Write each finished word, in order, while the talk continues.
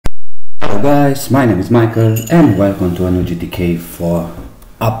Hello guys, my name is Michael and welcome to a new GTK4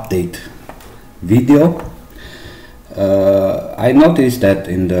 update video. I noticed that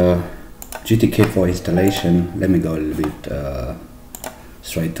in the GTK4 installation, let me go a little bit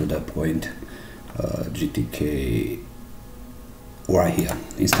straight to the point. GTK right here,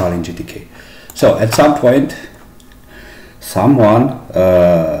 installing GTK. So at some point someone,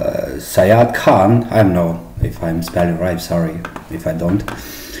 Sayed Khan, I don't know if I'm spelling right, sorry if I don't,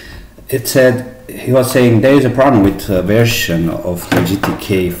 it said, he was saying there is a problem with a version of the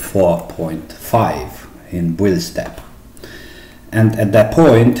GTK-4.5 in build step. And at that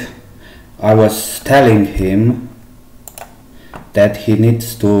point I was telling him that he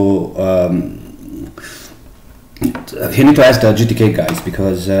needs to ask the GTK guys,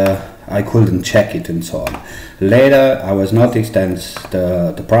 because I couldn't check it and so on. Later I was noticed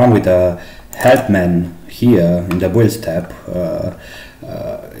that the problem with the helpman here in the build step,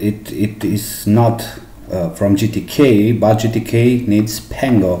 it is not from GTK, but GTK needs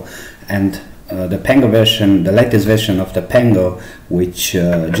PANGO, and the PANGO version, the latest version of the PANGO, which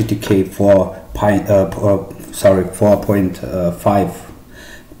GTK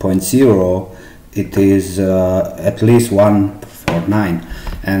 4.5.0, it is at least 149,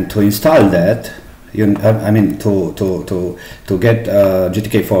 and to install that, I mean to get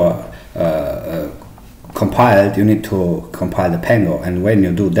GTK4 compiled, you need to compile the PANGO, and when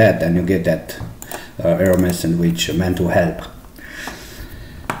you do that, then you get that error message which meant to help.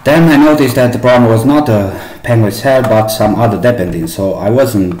 Then I noticed that the problem was not the PANGO itself, but some other dependency, so I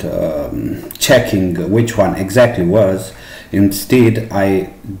wasn't checking which one exactly was. Instead,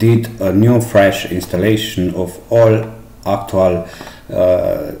 I did a new fresh installation of all actual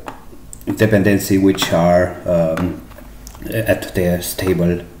dependency which are at their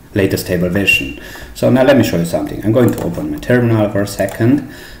latest stable version. So now let me show you something. I'm going to open my terminal for a second.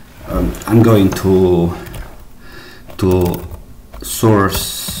 I'm going to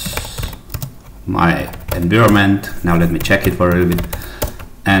source my environment. Now let me check it for a little bit,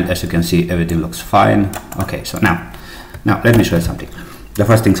 and as you can see, everything looks fine. Okay, so now let me show you something. The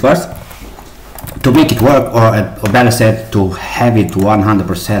first things first, to make it work, or better said, to have it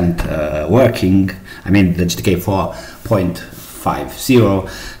 100% working, I mean the GTK 4.5.0,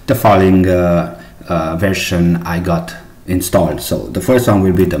 the following version I got installed. So the first one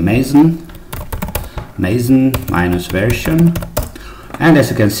will be the Mason minus version, and as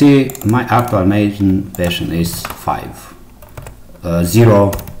you can see, my actual Mason version is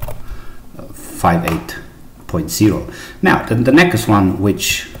 5.0.58.0. Now the next one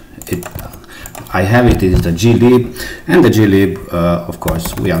which I have it is the glib, and the glib, of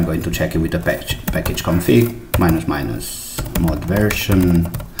course, we are going to check it with the package config minus mod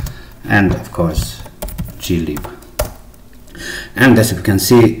version, and of course glib. And as you can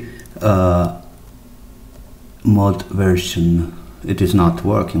see, mod version, it is not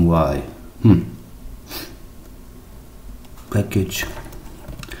working. Why? Package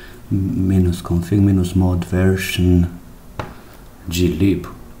minus config minus mod version glib.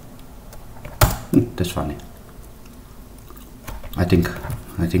 That's funny. I think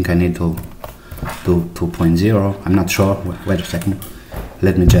I need to do 2.0. I'm not sure. Wait a second.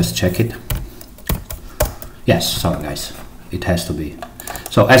 Let me just check it. Yes, sorry guys, it has to be.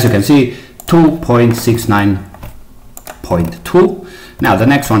 So as you can see, 2.69.2. Now the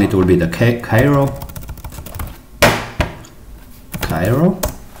next one, it will be the Cairo,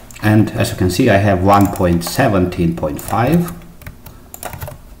 and as you can see, I have 1.17.5.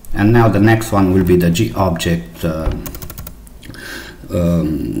 And now the next one will be the G-object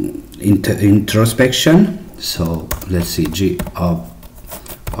introspection. So let's see, G-object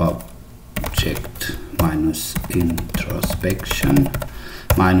minus introspection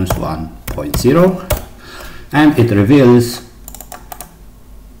minus 1.0, and it reveals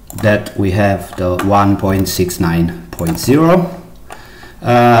that we have the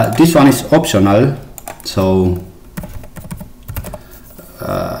 1.69.0. This one is optional, so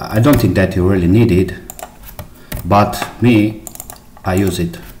I don't think that you really need it, but I use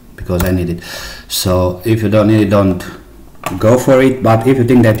it because I need it. So if you don't need it, don't go for it, but if you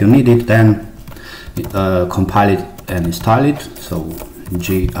think that you need it, then compile it and install it. So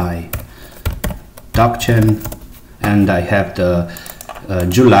GI docchain, and I have the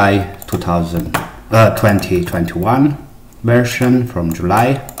July 2021 version from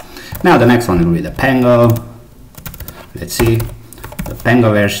July. Now the next one will be the PANGO. Let's see. The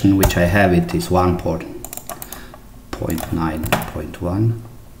PANGO version which I have, it is 1.9.1.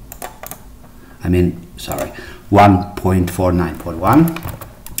 I mean, sorry, 1.49.1.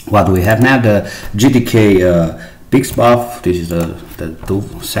 What do we have now? The GTK Bixbuff, this is the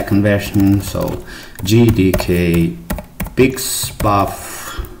second version, so GTK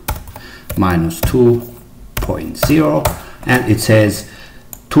Bixbuff minus 2.0, and it says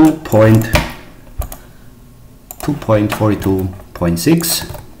 2.42.6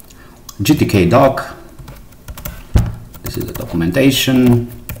 GTK doc. This is the documentation.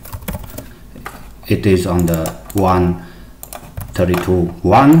 It is on the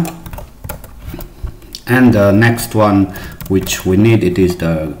 132.1, and the next one which we need, it is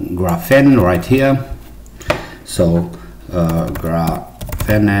the graphene right here. So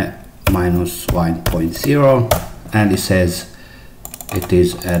graphene minus 1.0, and it says it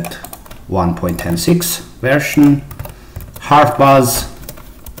is at 1.106 version. Hard buzz,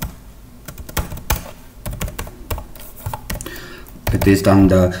 it is on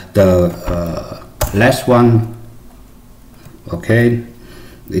the last one. Okay,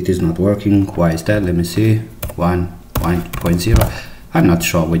 it is not working. Why is that? Let me see. 1.0. I'm not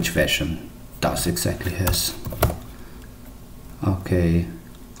sure which version does exactly has. Okay,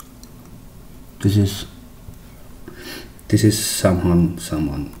 this is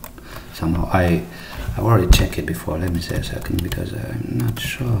somehow I already checked it before. Let me say a second, because I'm not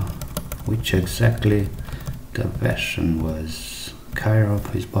sure which exactly the version was. Cairo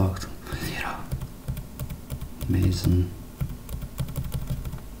is boxed 0. Mason.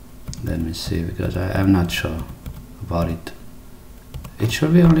 Let me see, because I'm not sure about it. It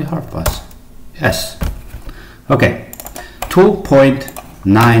should be only hard pass. Yes. Okay.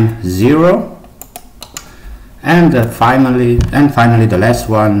 2.90, and finally the last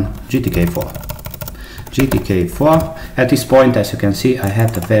one, GTK-4. GTK-4. At this point, as you can see, I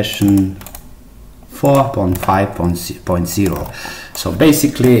have the version 4.5.0. So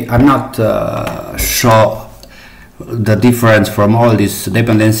basically, I'm not sure the difference from all this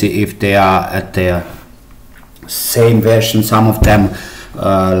dependency if they are at their same version. Some of them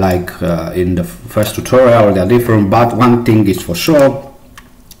in the first tutorial, they are different, but one thing is for sure: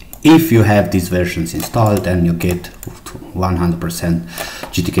 if you have these versions installed, then you get 100%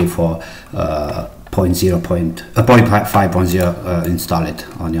 GTK-4 0.5.0 installed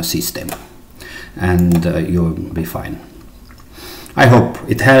on your system, and you'll be fine. I hope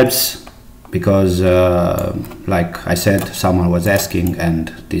it helps, because like I said, someone was asking,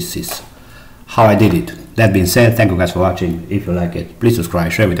 and this is how I did it. That being said, thank you guys for watching. If you like it, please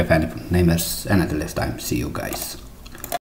subscribe, share with your family members, and until next time, see you guys.